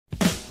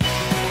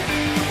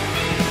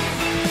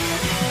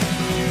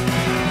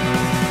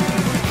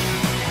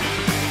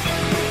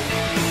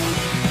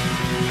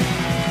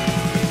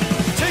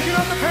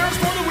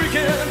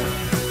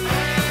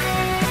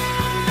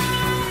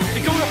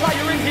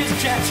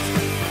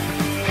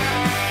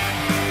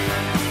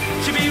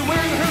She'd be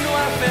wearing her new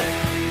outfit,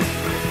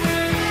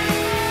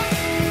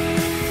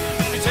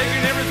 be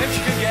taking everything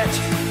she could get.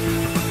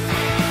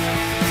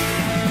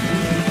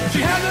 She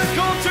hasn't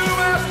come to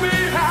ask me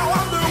how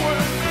I'm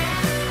doing.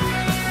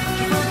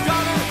 She's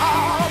forgotten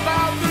all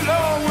about the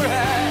love we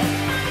had.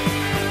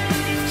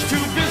 She's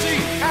too busy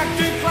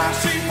acting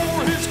classy for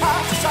his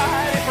high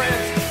society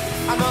friends,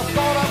 and the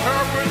thought of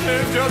her with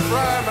him just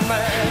drive me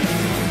mad.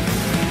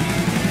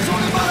 It's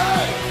only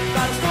money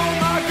that stole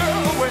my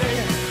girl away.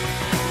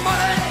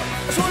 Money,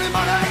 it's only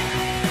money,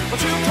 but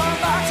she'll come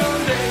back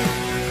someday.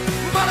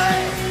 Money,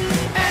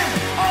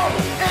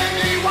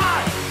 M-O-N-E-Y,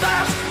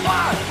 that's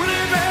why we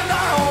live and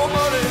die on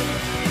money.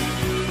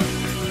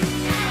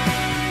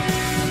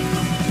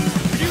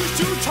 We used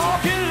to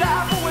talk and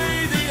laugh away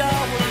the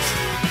hours.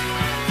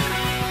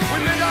 We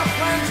made our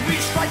plans, we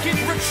strike it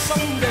rich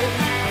someday.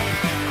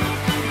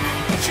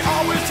 She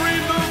always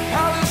dreamed of